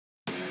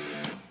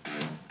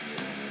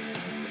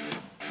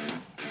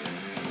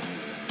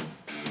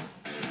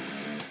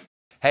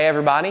Hey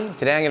everybody,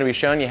 today I'm going to be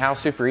showing you how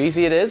super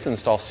easy it is to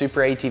install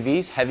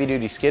SuperATV's heavy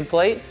duty skid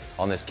plate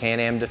on this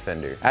Can-Am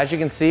Defender. As you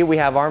can see, we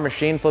have our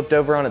machine flipped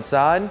over on its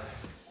side.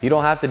 You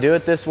don't have to do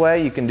it this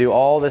way. You can do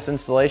all this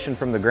installation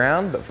from the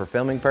ground, but for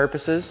filming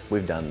purposes,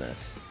 we've done this.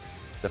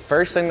 The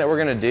first thing that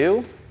we're going to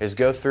do is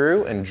go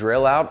through and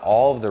drill out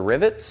all of the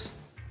rivets.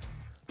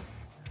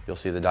 You'll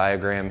see the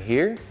diagram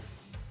here.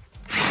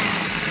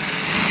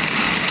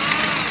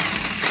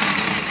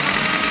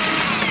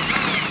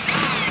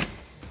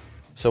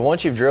 So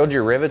once you've drilled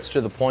your rivets to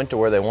the point to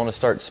where they want to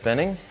start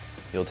spinning,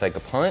 you'll take a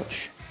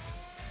punch.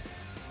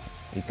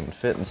 You can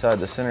fit inside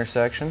the center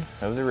section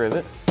of the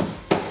rivet.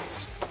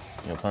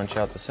 You'll punch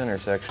out the center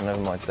section of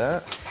them like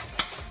that.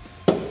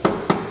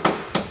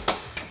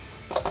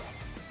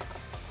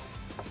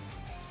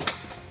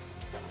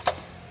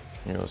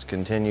 You'll just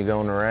continue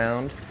going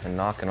around and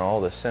knocking all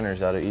the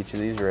centers out of each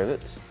of these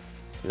rivets.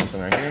 See this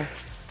one right here?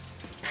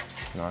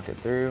 Knock it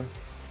through.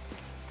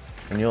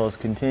 And you'll just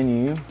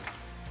continue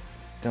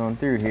going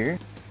through here,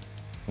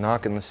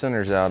 knocking the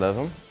centers out of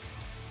them.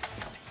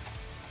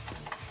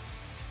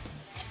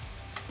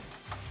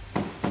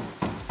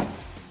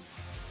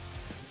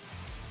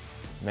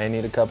 May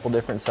need a couple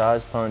different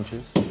size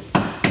punches.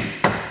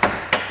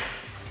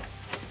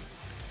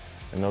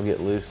 And they'll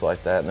get loose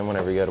like that, and then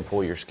whenever you go to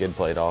pull your skid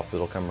plate off,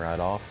 it'll come right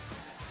off.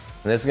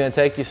 And this is gonna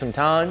take you some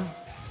time.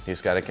 You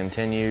just gotta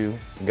continue,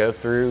 go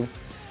through,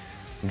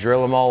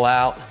 drill them all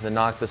out, then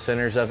knock the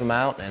centers of them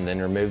out, and then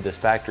remove this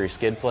factory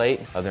skid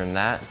plate. Other than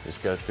that,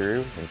 just go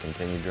through and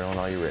continue drilling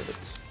all your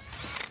rivets.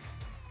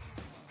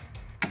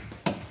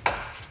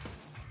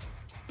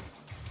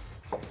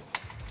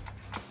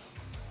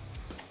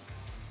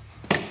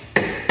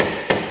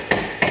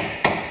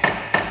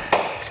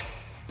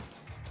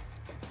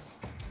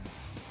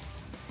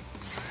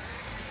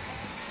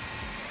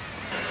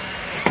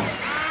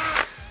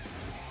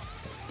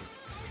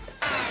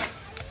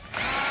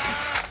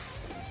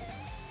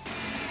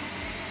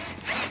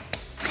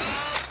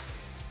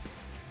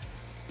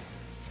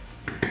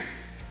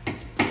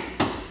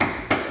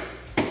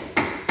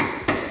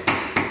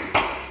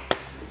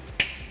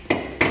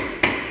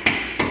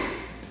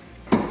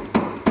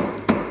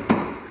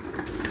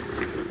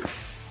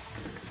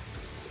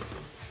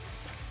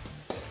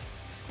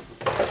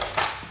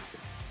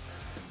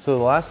 So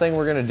the last thing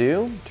we're going to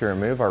do to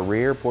remove our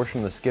rear portion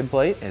of the skid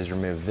plate is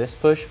remove this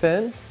push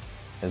pin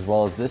as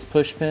well as this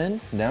push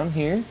pin down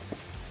here.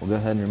 We'll go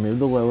ahead and remove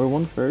the lower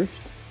one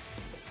first.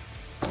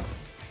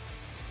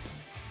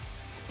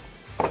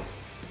 Then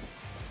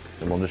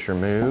we'll just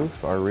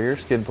remove our rear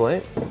skid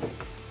plate.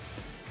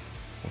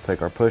 We'll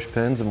take our push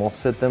pins and we'll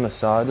sit them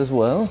aside as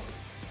well.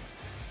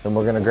 Then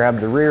we're going to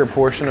grab the rear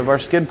portion of our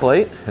skid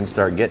plate and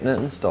start getting it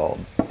installed.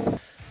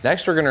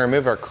 Next, we're going to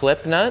remove our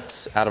clip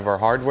nuts out of our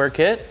hardware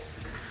kit.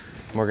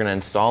 We're going to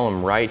install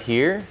them right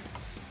here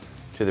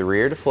to the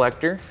rear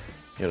deflector.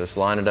 You'll just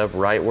line it up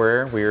right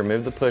where we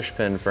removed the push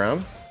pin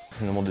from.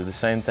 And then we'll do the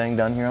same thing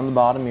down here on the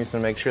bottom. You just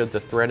want to make sure that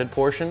the threaded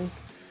portion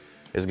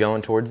is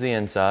going towards the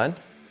inside.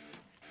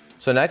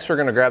 So next we're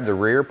going to grab the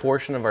rear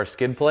portion of our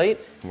skid plate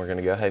and we're going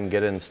to go ahead and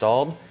get it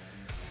installed.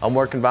 I'm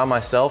working by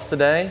myself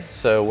today,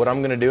 so what I'm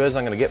going to do is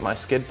I'm going to get my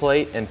skid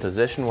plate in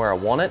position where I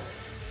want it.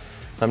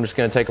 I'm just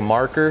going to take a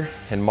marker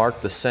and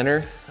mark the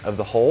center of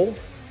the hole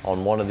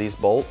on one of these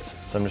bolts.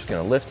 So I'm just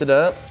going to lift it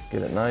up,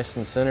 get it nice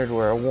and centered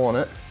where I want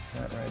it.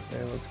 That right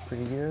there looks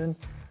pretty good.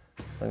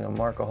 So I'm going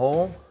to mark a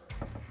hole.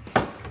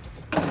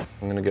 I'm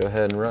going to go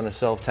ahead and run a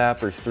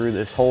self-tapper through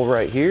this hole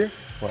right here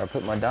where I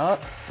put my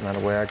dot. And that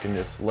way I can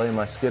just lay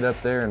my skid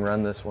up there and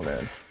run this one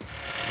in.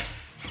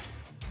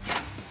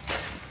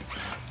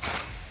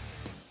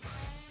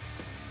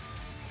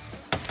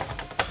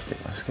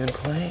 Get my skid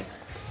plate.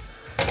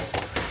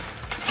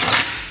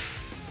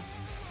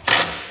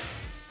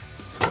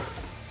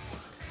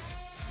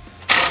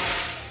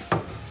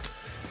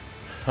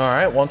 All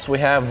right, once we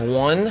have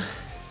one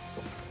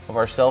of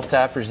our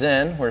self-tappers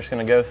in, we're just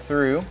gonna go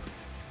through.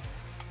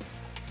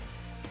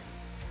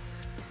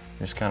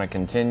 Just kind of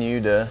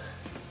continue to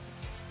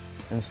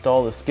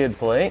install the skid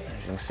plate. As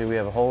you can see, we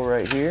have a hole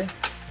right here.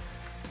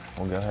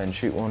 We'll go ahead and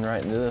shoot one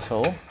right into this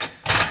hole.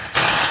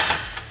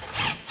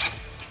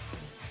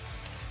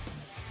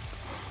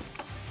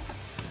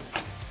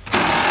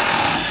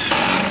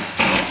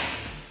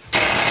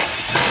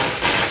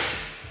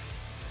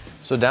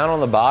 So down on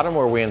the bottom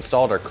where we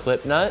installed our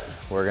clip nut,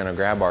 we're gonna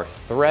grab our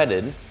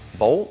threaded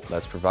bolt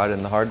that's provided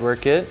in the hardware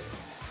kit,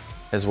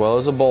 as well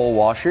as a bowl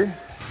washer.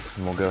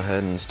 And we'll go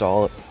ahead and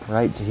install it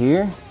right to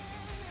here,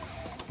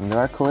 into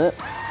our clip.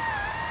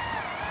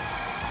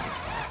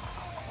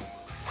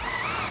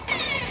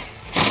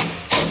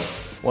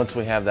 Once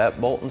we have that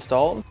bolt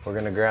installed, we're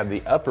gonna grab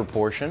the upper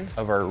portion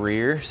of our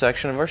rear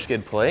section of our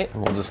skid plate,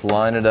 and we'll just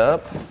line it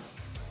up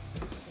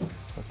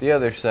with the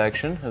other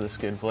section of the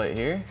skid plate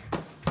here.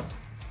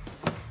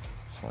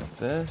 Like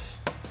this.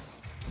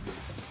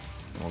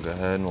 We'll go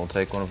ahead and we'll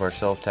take one of our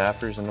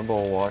self-tappers and the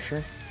bowl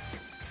washer.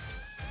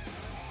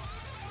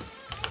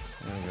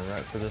 I'm gonna go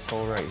right for this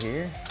hole right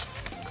here.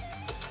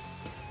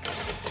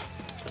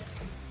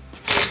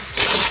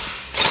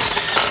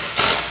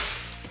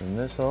 in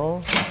this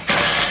hole.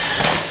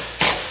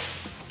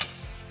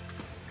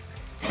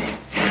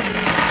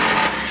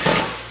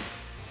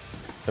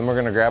 Then we're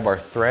gonna grab our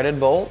threaded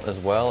bolt as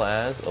well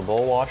as a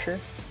bowl washer.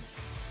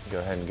 Go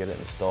ahead and get it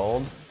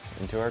installed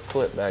into our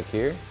clip back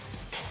here.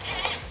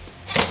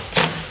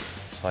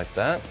 Just like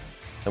that.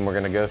 Then we're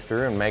gonna go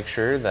through and make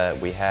sure that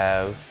we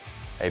have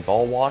a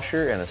bowl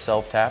washer and a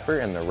self-tapper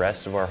in the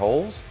rest of our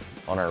holes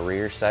on our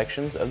rear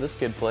sections of the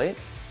skid plate.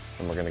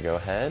 And we're gonna go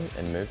ahead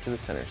and move to the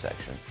center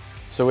section.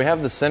 So we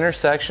have the center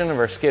section of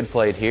our skid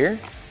plate here.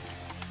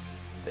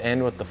 The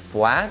end with the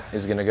flat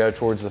is gonna go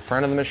towards the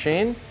front of the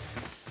machine.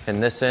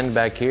 And this end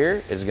back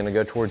here is gonna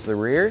go towards the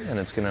rear, and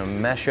it's gonna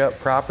mesh up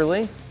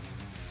properly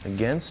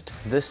against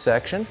this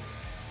section.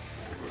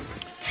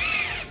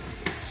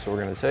 So we're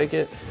gonna take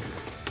it,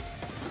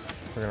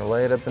 we're gonna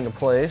lay it up into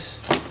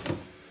place.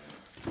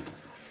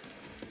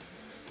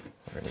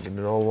 We're gonna get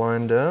it all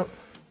lined up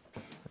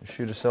and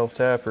shoot a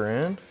self-tapper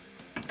in.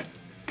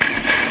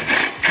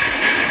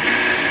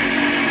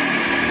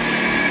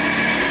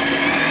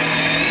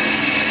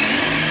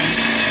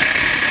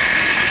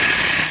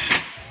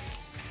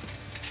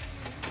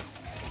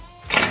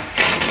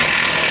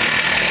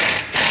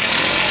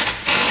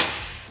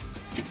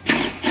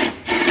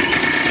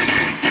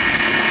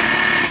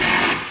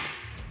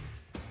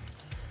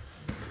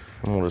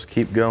 And we'll just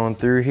keep going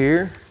through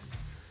here,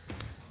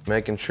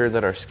 making sure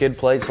that our skid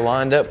plate's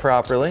lined up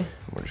properly.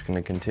 We're just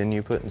gonna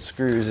continue putting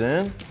screws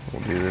in.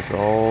 We'll do this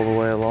all the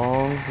way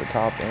along the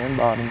top and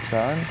bottom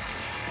side.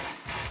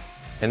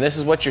 And this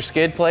is what your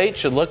skid plate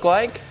should look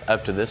like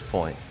up to this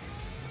point.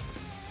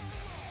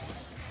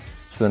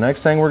 So the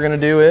next thing we're gonna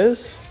do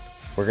is,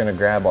 we're gonna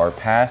grab our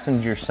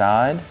passenger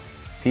side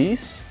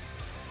piece.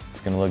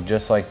 It's gonna look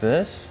just like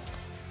this.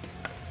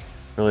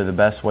 Really the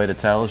best way to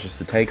tell is just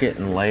to take it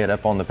and lay it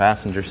up on the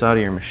passenger side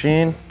of your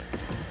machine.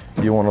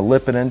 You want to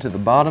lip it into the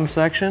bottom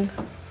section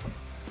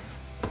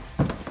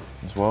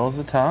as well as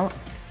the top.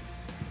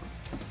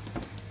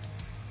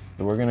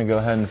 So we're going to go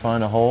ahead and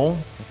find a hole,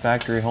 a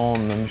factory hole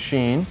in the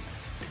machine,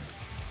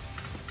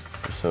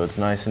 so it's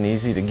nice and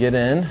easy to get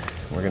in.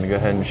 We're going to go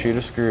ahead and shoot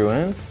a screw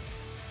in.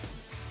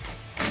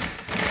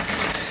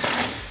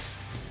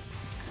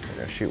 We're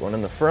going to shoot one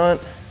in the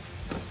front,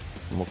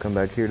 and we'll come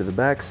back here to the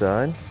back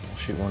side.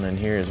 Shoot one in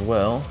here as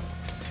well.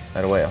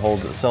 That way it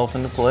holds itself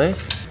into place.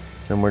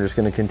 Then we're just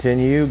going to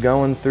continue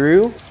going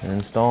through and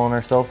installing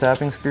our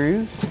self-tapping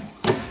screws.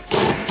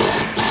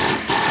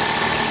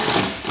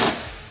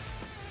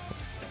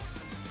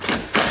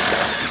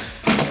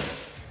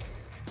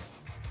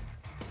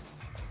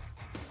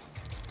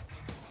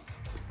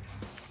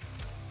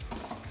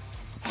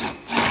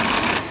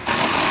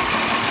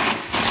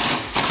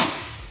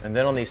 And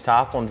then on these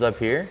top ones up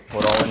here,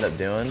 what I'll end up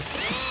doing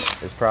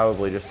is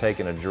probably just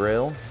taking a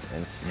drill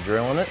and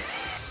drilling it.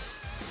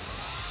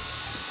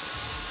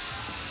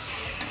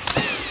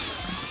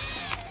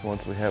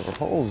 Once we have our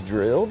holes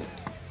drilled,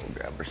 we'll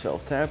grab our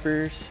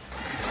self-tappers.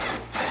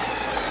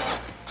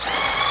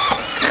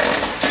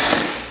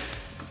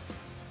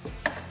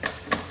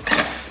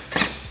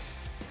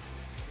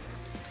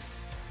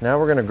 Now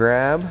we're gonna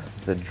grab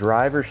the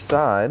driver's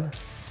side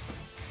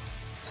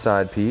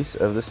piece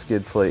of the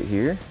skid plate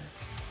here.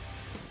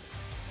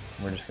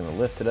 We're just gonna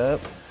lift it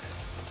up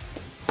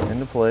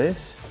into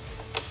place.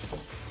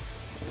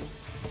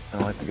 I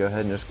like to go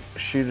ahead and just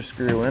shoot a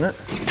screw in it.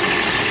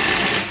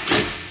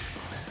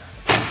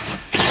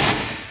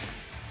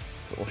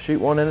 So we'll shoot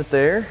one in it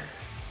there,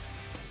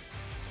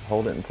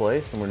 hold it in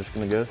place, and we're just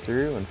going to go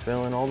through and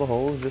fill in all the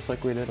holes just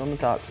like we did on the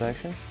top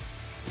section.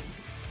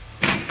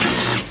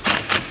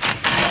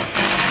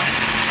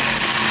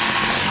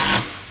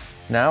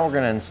 Now we're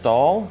going to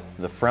install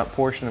the front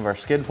portion of our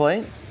skid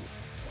plate.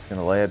 It's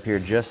going to lay up here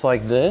just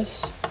like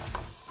this,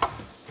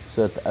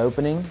 so that the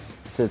opening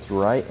sits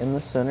right in the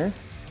center.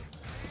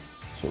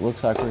 So it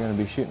looks like we're going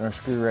to be shooting our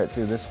screw right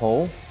through this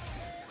hole.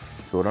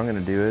 So what I'm going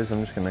to do is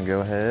I'm just going to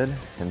go ahead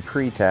and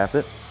pre-tap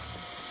it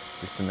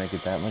just to make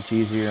it that much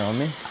easier on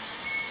me.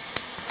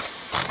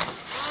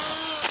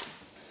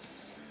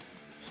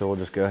 So we'll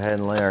just go ahead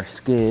and lay our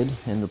skid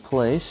into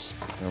place.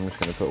 And I'm just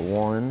going to put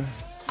one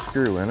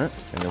screw in it,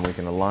 and then we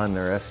can align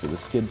the rest of the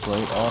skid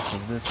plate off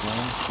of this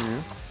one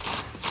screw.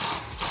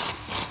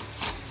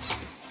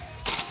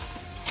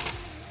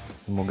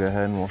 And we'll go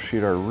ahead and we'll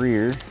shoot our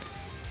rear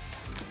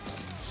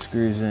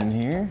screws in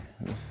here,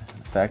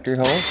 factory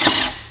holes,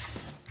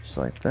 just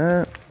like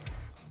that.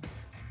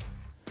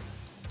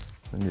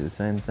 And do the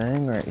same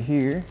thing right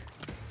here.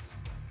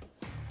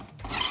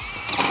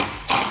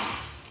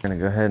 We're gonna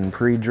go ahead and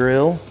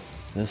pre-drill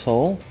this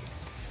hole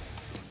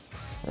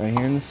right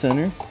here in the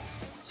center,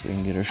 so we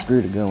can get our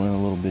screw to go in a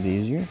little bit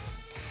easier.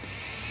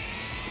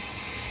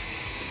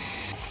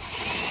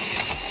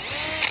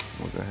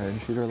 We'll go ahead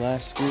and shoot our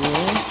last screw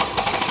in.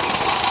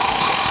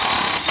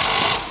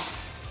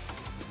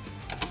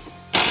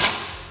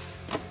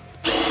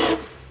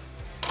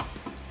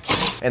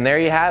 And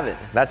there you have it.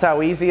 That's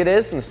how easy it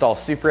is to install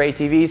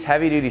SuperATV's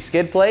heavy-duty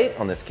skid plate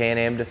on this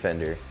Can-Am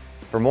Defender.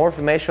 For more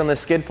information on this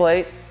skid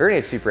plate or any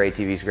of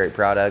SuperATV's great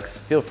products,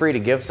 feel free to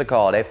give us a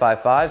call at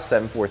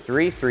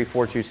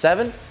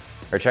 855-743-3427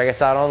 or check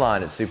us out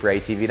online at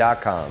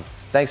superatv.com.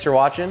 Thanks for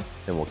watching,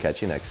 and we'll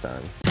catch you next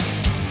time.